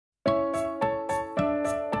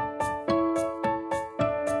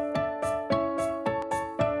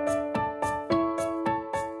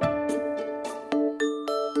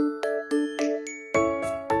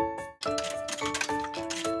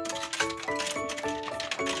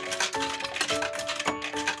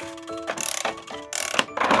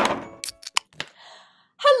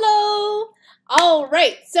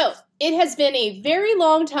It has been a very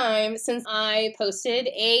long time since I posted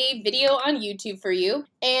a video on YouTube for you,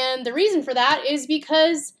 and the reason for that is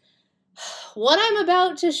because what I'm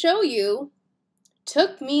about to show you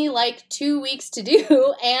took me like 2 weeks to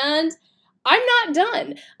do, and I'm not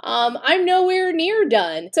done. I'm nowhere near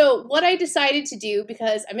done. So what I decided to do,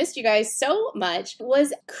 because I missed you guys so much,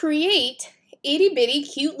 was create itty bitty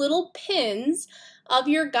cute little pins of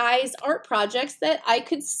your guys' art projects that I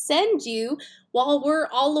could send you while we're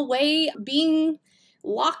all away being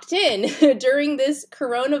locked in during this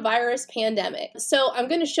coronavirus pandemic. So I'm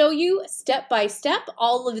going to show you step by step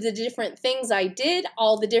all of the different things I did,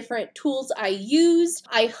 all the different tools I used.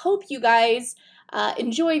 I hope you guys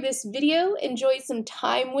enjoy this video, enjoy some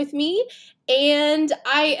time with me, and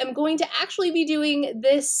I am going to actually be doing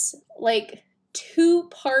this like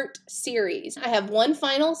two-part series. I have one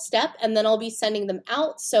final step and then I'll be sending them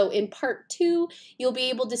out. So in part 2, you'll be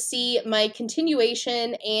able to see my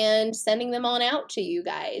continuation and sending them on out to you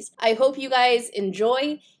guys. I hope you guys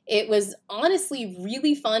enjoy. It was honestly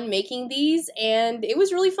really fun making these, and it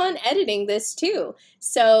was really fun editing this too.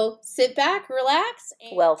 So sit back, relax.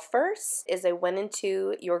 Well, first is I went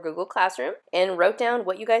into your Google Classroom and wrote down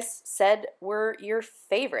what you guys said were your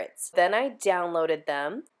favorites. Then I downloaded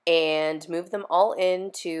them and moved them all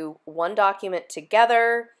into one document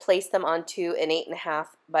together, placed them onto an 8.5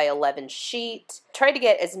 by 11 sheet. Tried to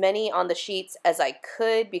get as many on the sheets as I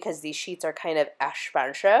could because these sheets are kind of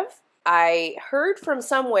expensive. I heard from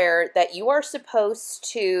somewhere that you are supposed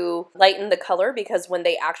to lighten the color because when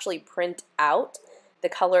they actually print out, the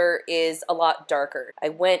color is a lot darker. I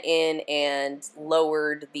went in and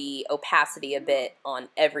lowered the opacity a bit on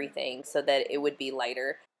everything so that it would be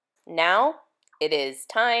lighter. Now it is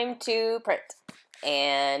time to print.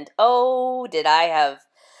 And oh, did I have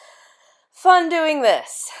fun doing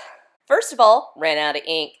this. First of all, ran out of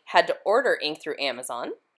ink, had to order ink through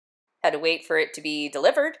Amazon, had to wait for it to be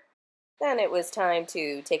delivered. Then it was time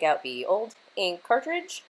to take out the old ink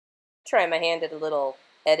cartridge, try my hand at a little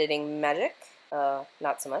editing magic,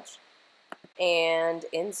 not so much, and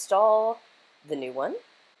install the new one,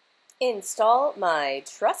 install my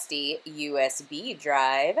trusty USB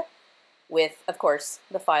drive with, of course,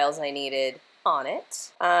 the files I needed on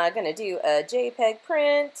it. I'm gonna do a JPEG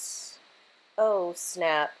print. Oh,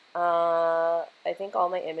 snap. I think all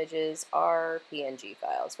my images are PNG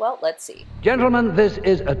files. Well, let's see. Gentlemen, this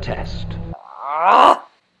is a test.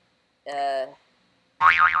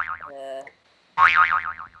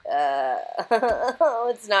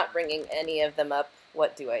 It's not bringing any of them up.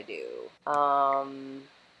 What do I do?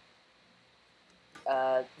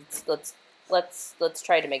 Let's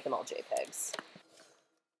try to make them all JPEGs.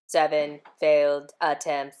 7 failed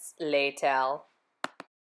attempts later.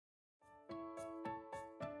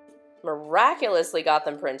 Miraculously got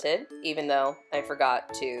them printed, even though I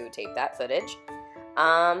forgot to tape that footage.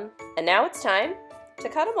 And now it's time to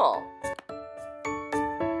cut them all.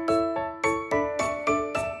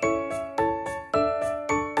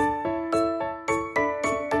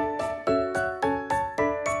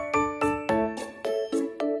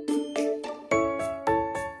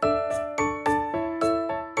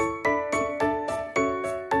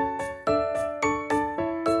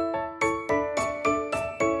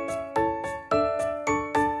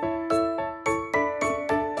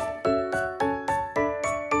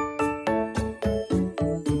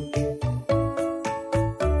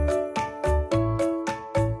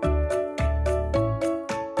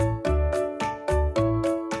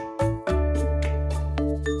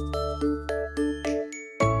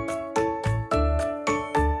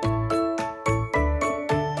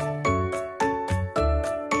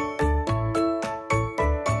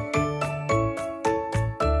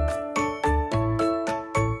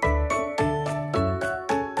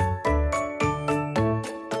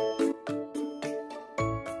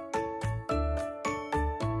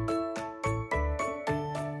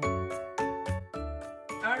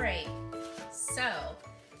 Alright, so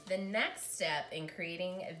the next step in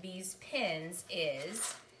creating these pins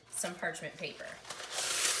is some parchment paper.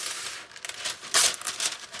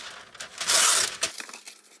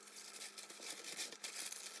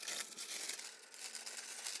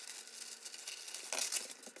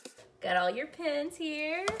 Got all your pins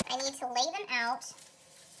here. I need to lay them out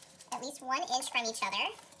at least 1 inch from each other,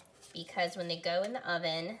 because when they go in the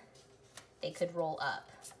oven, they could roll up.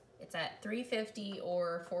 It's at 350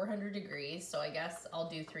 or 400 degrees, so I guess I'll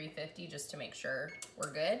do 350 just to make sure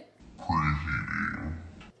we're good.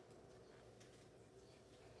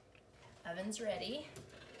 Oven's ready.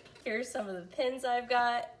 Here's some of the pins I've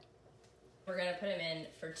got. We're gonna put them in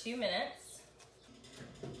for 2 minutes.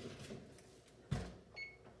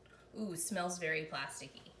 Ooh, smells very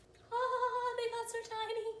plasticky. that's so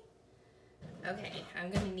tiny. Okay,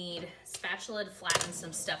 I'm gonna need spatula to flatten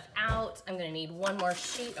some stuff out. I'm gonna need one more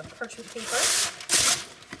sheet of parchment paper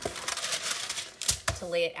to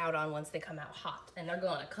lay it out on once they come out hot. And they're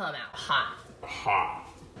gonna come out hot. Hot.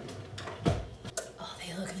 Oh,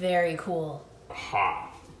 they look very cool. Hot.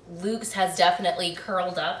 Luke's has definitely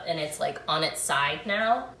curled up and it's like on its side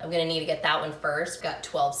now. I'm gonna need to get that one first. Got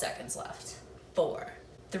 12 seconds left. 4,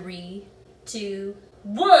 3, 2,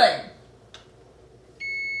 1.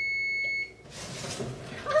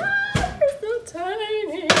 They're so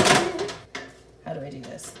tiny. How do I do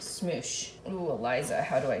this? Smoosh. Ooh, Eliza,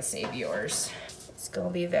 how do I save yours? It's gonna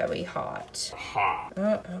be very hot. Hot.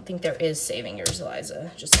 Oh, I don't think there is saving yours,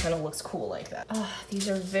 Eliza. Just kind of looks cool like that. Oh, these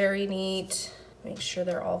are very neat. Make sure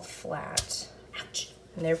they're all flat. Ouch.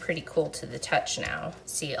 And they're pretty cool to the touch now.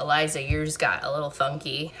 See, Eliza, yours got a little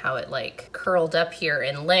funky, how it like curled up here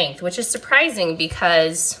in length, which is surprising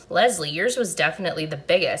because Leslie, yours was definitely the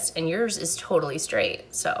biggest and yours is totally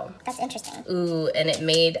straight, so. That's interesting. Ooh, and it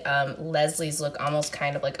made Leslie's look almost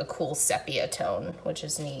kind of like a cool sepia tone, which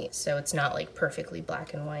is neat. So it's not like perfectly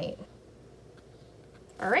black and white.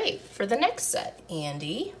 All right, for the next set,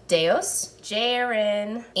 Andy, Deos,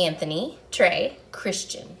 Jaren, Anthony, Trey,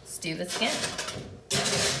 Christian. Let's do this again.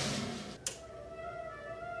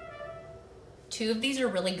 2 of these are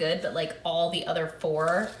really good, but like all the other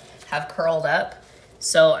 4 have curled up.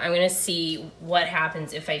 So I'm gonna see what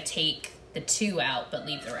happens if I take the 2 out, but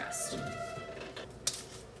leave the rest.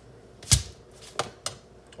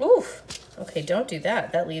 Oof, okay, don't do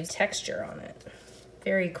that. That leaves texture on it.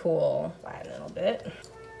 Very cool. Flatten a little bit.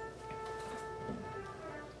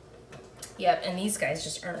 Yep, and these guys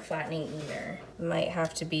just aren't flattening either. Might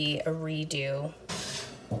have to be a redo.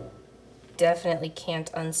 Definitely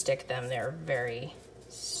can't unstick them. They're very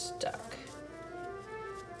stuck.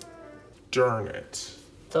 Darn it.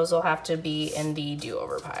 Those will have to be in the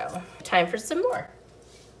do-over pile. Time for some more.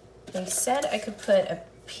 They said I could put a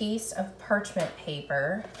piece of parchment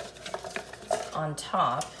paper on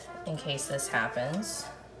top in case this happens.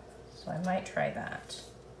 So I might try that.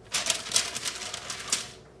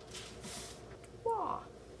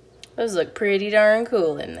 Those look pretty darn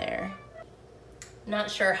cool in there. Not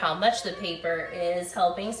sure how much the paper is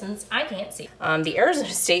helping since I can't see. The Arizona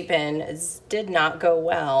State pen did not go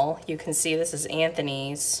well. You can see this is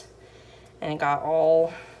Anthony's and it got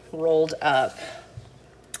all rolled up.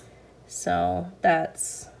 So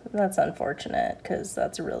that's unfortunate because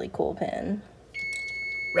that's a really cool pen.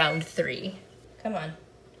 Round 3. Come on.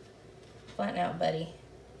 Flatten out, buddy.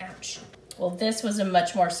 Ouch. Well, this was a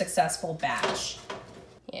much more successful batch.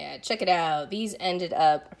 Yeah, check it out. These ended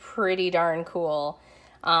up pretty darn cool.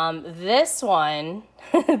 This one,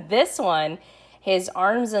 his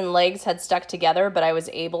arms and legs had stuck together, but I was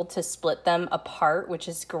able to split them apart, which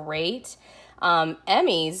is great.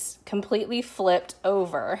 Emmy's completely flipped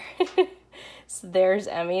over. So there's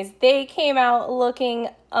Emmy's. They came out looking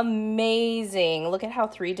amazing. Look at how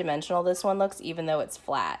 3-dimensional this one looks, even though it's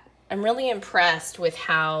flat. I'm really impressed with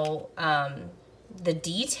how the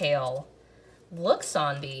detail looks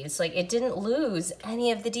on these. Like, it didn't lose any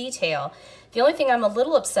of the detail. The only thing I'm a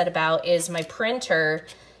little upset about is my printer.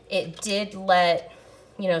 It did let,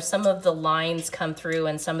 you know, some of the lines come through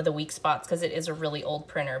and some of the weak spots because it is a really old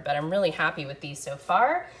printer, but I'm really happy with these so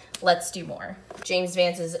far. Let's do more. James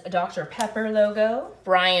Vance's Dr. Pepper logo.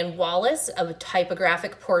 Brian Wallace, a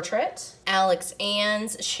typographic portrait. Alex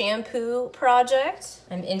Ann's shampoo project.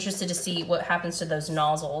 I'm interested to see what happens to those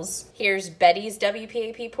nozzles. Here's Betty's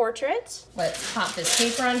WPAP portrait. Let's pop this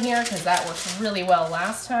paper on here because that worked really well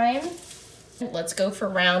last time. Let's go for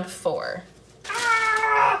round 4.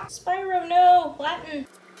 Ah! Spyro, no, flatten.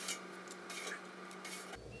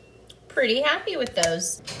 Pretty happy with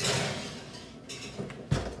those.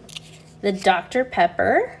 The Dr.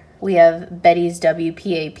 Pepper, we have Betty's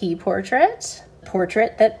WPAP portrait.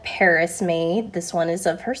 Portrait that Paris made. This one is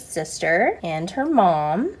of her sister and her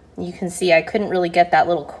mom. You can see I couldn't really get that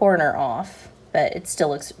little corner off, but it still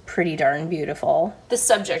looks pretty darn beautiful. The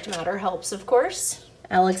subject matter helps, of course.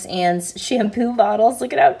 Alex Ann's shampoo bottles.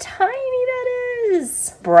 Look at how tiny that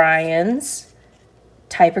is. Brian's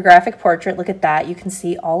typographic portrait. Look at that. You can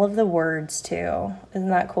see all of the words too. Isn't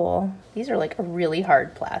that cool? These are like a really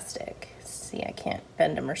hard plastic. See, I can't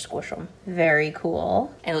bend them or squish them. Very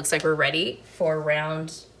cool. And it looks like we're ready for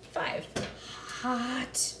round 5.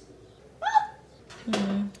 Hot.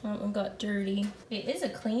 That one got dirty. It is a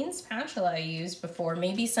clean spatula I used before.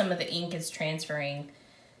 Maybe some of the ink is transferring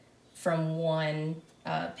from one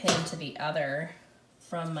pin to the other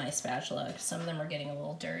from my spatula. Some of them are getting a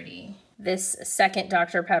little dirty. This second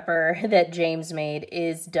Dr. Pepper that James made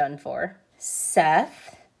is done for.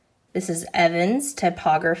 Seth, This is Evan's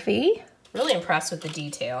typography. Really impressed with the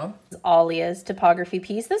detail. This is Alia's typography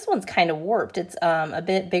piece. This one's kind of warped. It's a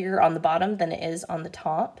bit bigger on the bottom than it is on the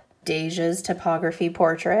top. Deja's typography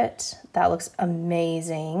portrait. That looks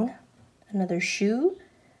amazing. Another shoe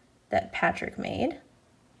that Patrick made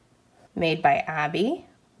by Abby.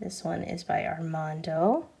 This one is by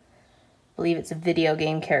Armando. I believe it's a video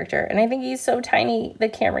game character, and I think he's so tiny the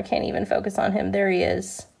camera can't even focus on him. There he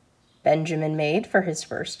is. Benjamin made for his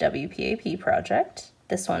first WPAP project.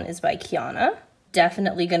 This one is by Kiana.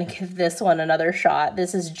 Definitely gonna give this one another shot.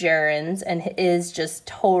 This is Jaren's, and it is just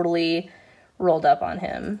totally rolled up on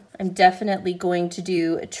him. I'm definitely going to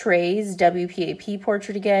do Trey's WPAP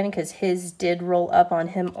portrait again because his did roll up on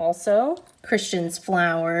him also. Christian's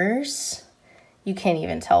flowers. You can't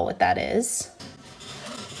even tell what that is.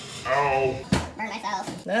 Ow. Burn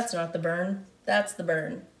myself. That's not the burn. That's the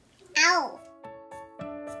burn. Ow.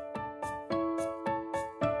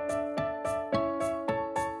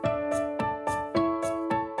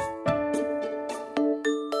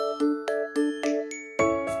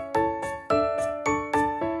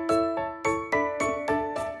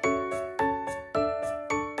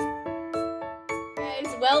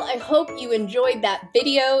 Well, I hope you enjoyed that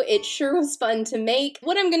video. It sure was fun to make.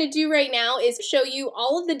 What I'm going to do right now is show you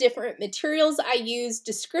all of the different materials I used.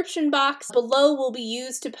 Description box below will be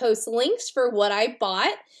used to post links for what I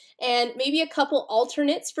bought, and maybe a couple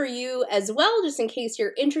alternates for you as well, just in case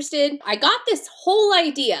you're interested. I got this whole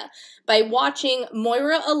idea by watching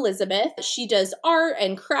Moira Elizabeth. She does art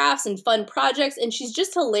and crafts and fun projects, and she's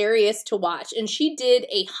just hilarious to watch. And she did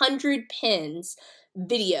a 100 pins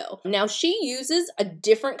video. Now she uses a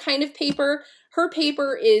different kind of paper. Her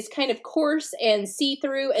paper is kind of coarse and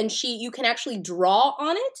see-through, and you can actually draw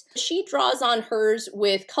on it. She draws on hers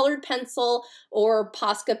with colored pencil or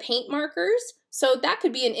Posca paint markers. So that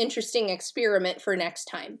could be an interesting experiment for next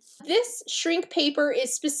time. This shrink paper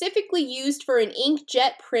is specifically used for an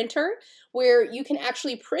InkJet printer, where you can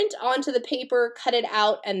actually print onto the paper, cut it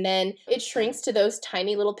out, and then it shrinks to those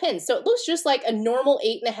tiny little pins. So it looks just like a normal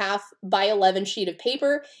 8.5 by 11 sheet of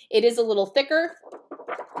paper. It is a little thicker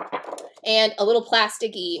and a little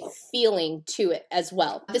plasticky feeling to it as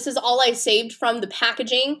well. This is all I saved from the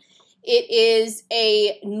packaging. It is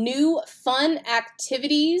a NuFun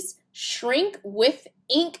Activities Shrink with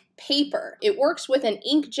Ink paper. It works with an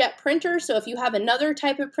InkJet printer, so if you have another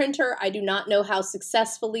type of printer, I do not know how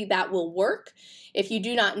successfully that will work. If you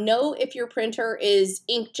do not know if your printer is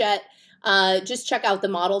InkJet, just check out the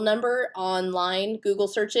model number online, Google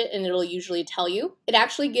search it, and it'll usually tell you. It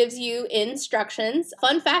actually gives you instructions.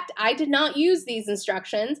 Fun fact, I did not use these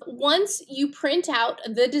instructions. Once you print out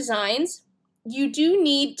the designs, you do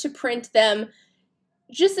need to print them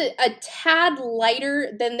just a tad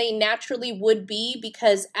lighter than they naturally would be,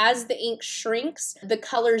 because as the ink shrinks, the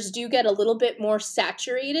colors do get a little bit more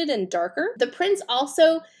saturated and darker. The prints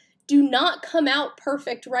also do not come out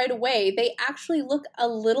perfect right away. They actually look a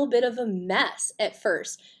little bit of a mess at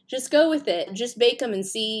first. Just go with it. Just bake them and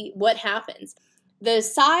see what happens. The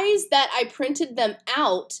size that I printed them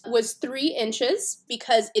out was 3 inches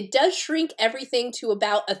because it does shrink everything to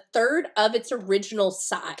about 1/3 of its original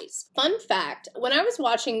size. Fun fact, when I was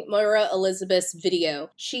watching Moira Elizabeth's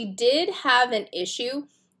video, she did have an issue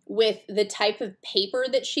with the type of paper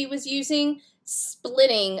that she was using,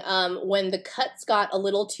 splitting when the cuts got a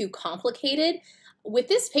little too complicated. With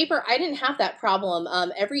this paper, I didn't have that problem.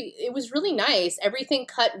 It was really nice. Everything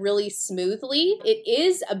cut really smoothly. It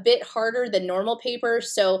is a bit harder than normal paper,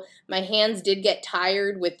 so my hands did get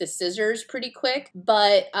tired with the scissors pretty quick,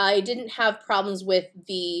 but I didn't have problems with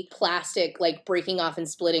the plastic like breaking off and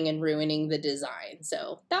splitting and ruining the design,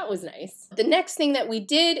 so that was nice. The next thing that we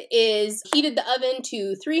did is heated the oven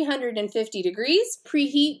to 350 degrees,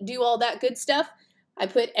 preheat, do all that good stuff. I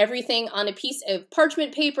put everything on a piece of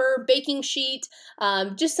parchment paper, baking sheet,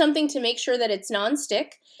 just something to make sure that it's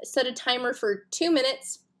non-stick. Set a timer for 2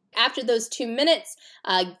 minutes. After those 2 minutes,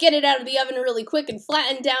 get it out of the oven really quick and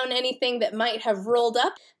flatten down anything that might have rolled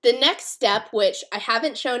up. The next step, which I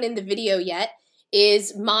haven't shown in the video yet,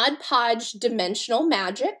 is Mod Podge Dimensional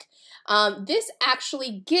Magic. This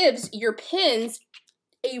actually gives your pins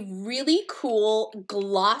a really cool,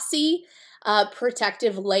 glossy,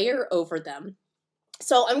 protective layer over them.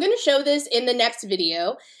 So I'm going to show this in the next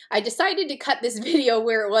video. I decided to cut this video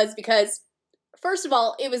where it was because, first of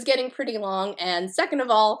all, it was getting pretty long, and second of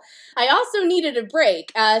all, I also needed a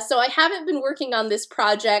break. So I haven't been working on this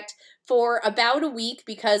project for about a week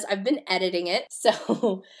because I've been editing it.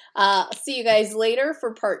 So I'll see you guys later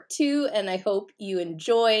for part 2, and I hope you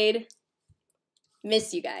enjoyed.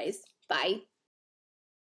 Miss you guys. Bye.